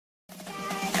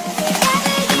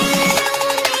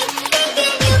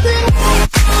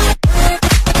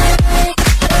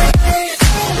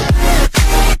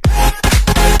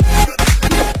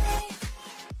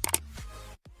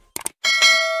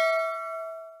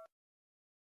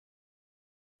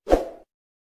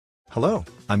Hello,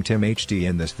 I'm TimHD.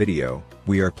 In this video,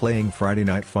 we are playing Friday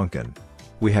Night Funkin'.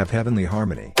 We have Heavenly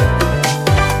Harmony.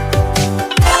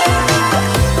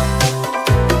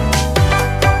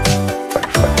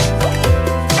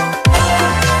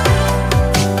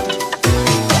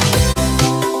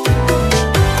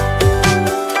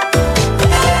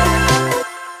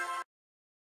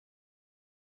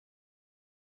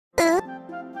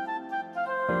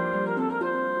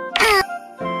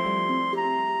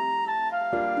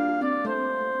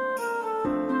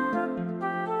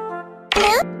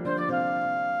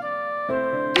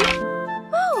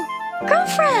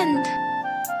 Girlfriend!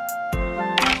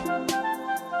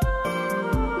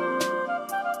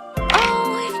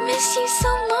 Oh, I've missed you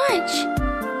so much.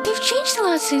 You've changed a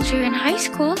lot since we were in high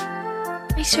school.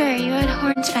 I swear, you had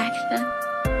horns back then.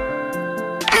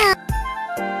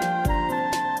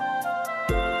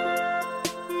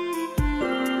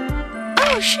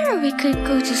 Oh, sure, we could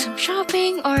go to some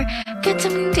shopping or get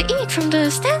something to eat from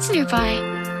the stands nearby.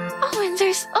 Oh, and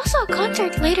there's also a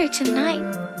concert later tonight.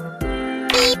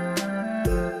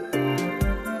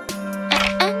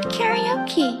 And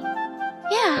karaoke.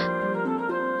 Yeah.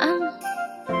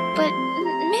 But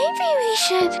maybe we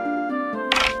should...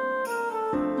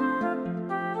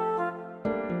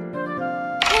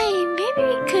 Hey, maybe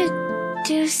we could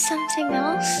do something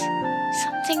else?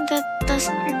 Something that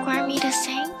doesn't require me to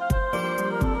sing?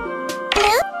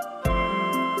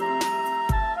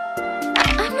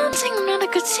 I'm not saying I'm not a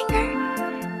good singer.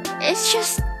 It's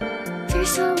just...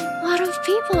 there's a lot of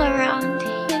people around,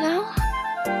 you know?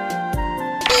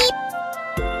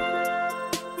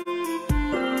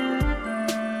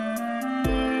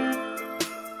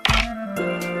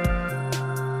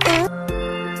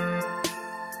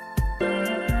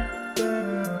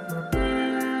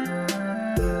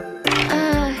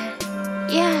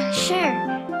 Yeah, sure.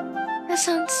 That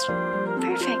sounds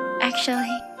perfect,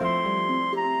 actually.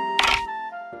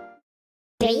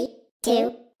 3,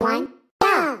 2, 1,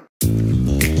 go!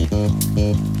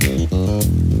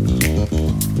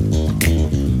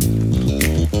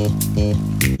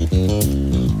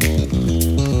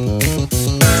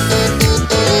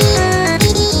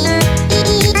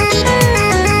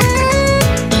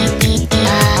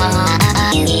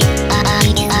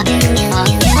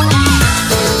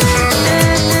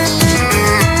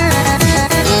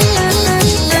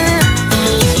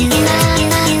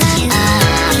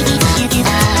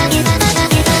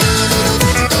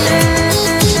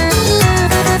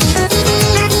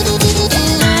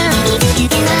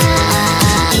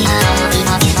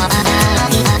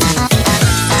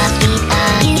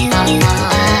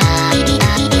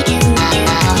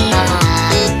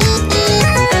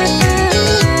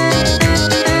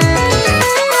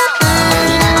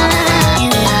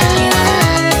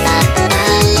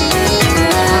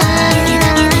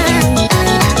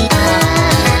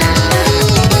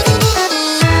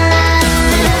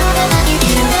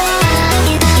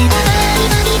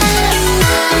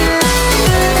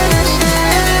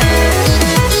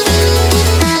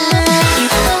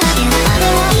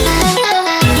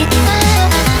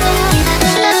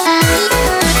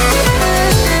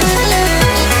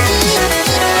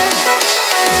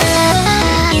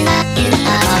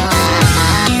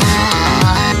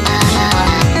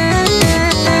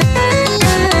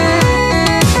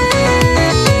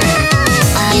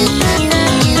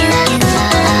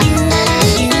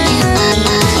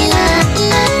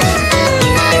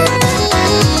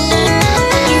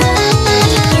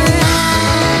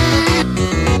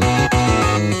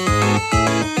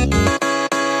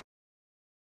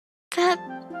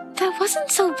 That wasn't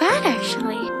so bad,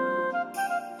 actually.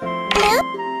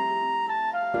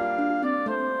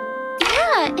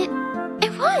 Yeah,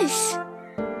 it was.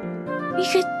 We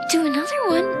could do another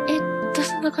one. It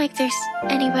doesn't look like there's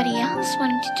anybody else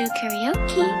wanting to do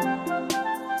karaoke.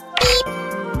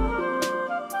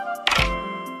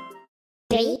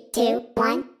 3, 2,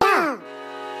 1, go!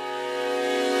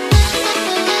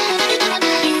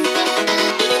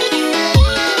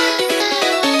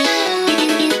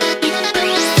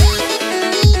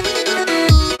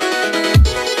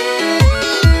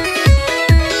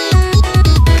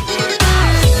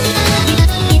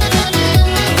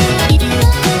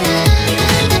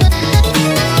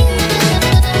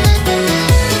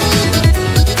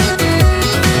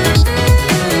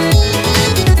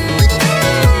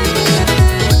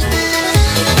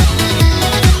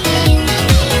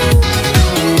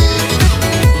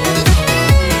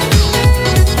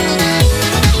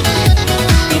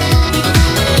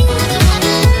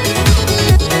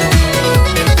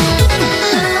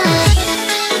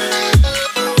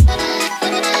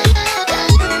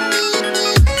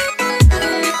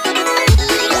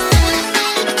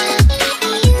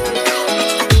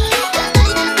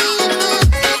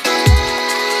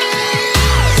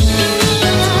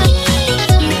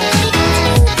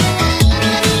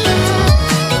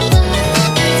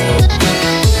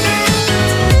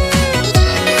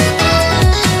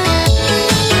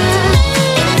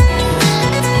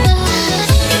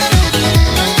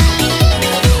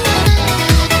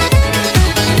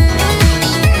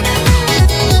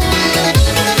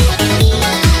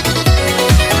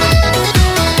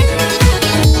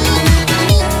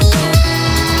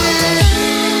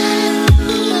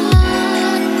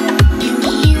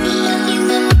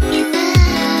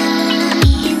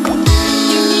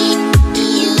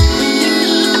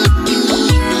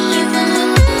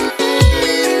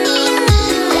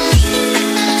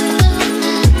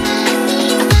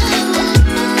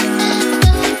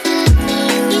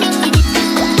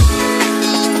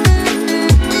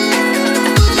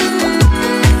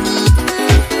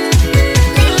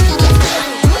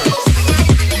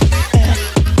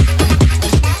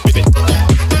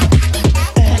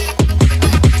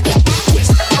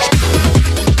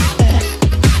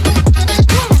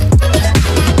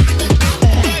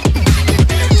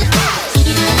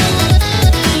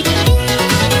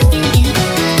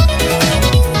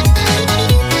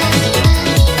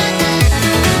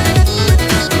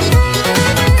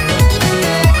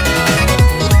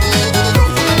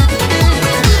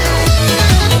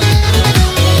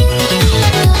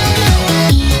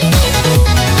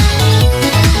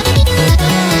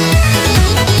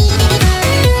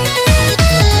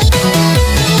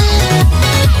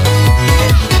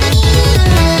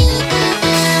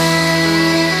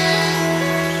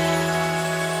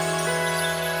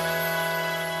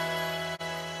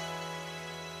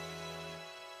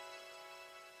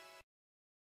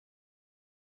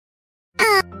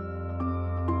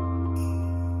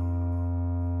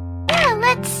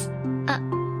 That's...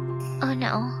 oh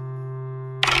no.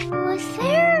 Was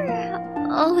there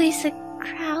always a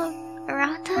crowd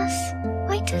around us?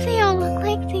 Why do they all look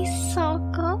like they saw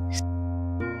ghosts?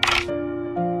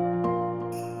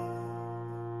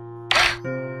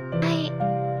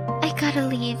 I gotta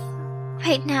leave.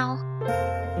 Right now.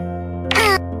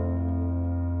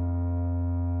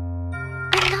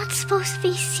 I'm not supposed to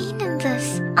be seen in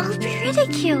this. I'll be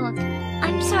ridiculed.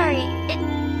 I'm sorry.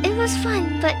 It was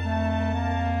fun, but...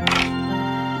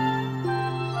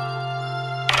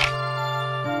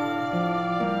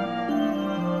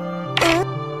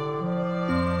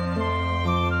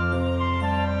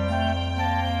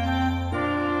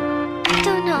 I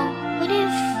don't know. What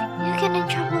if you get in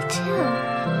trouble too?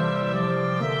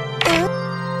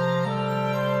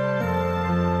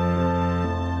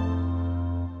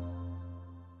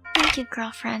 Thank you,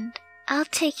 girlfriend. I'll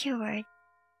take your word.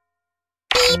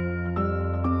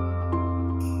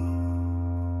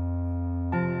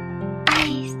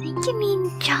 I think you mean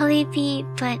Jollibee,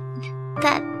 but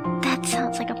that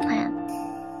sounds like a plan.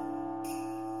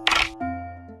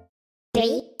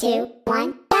 3, 2,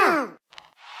 1, go!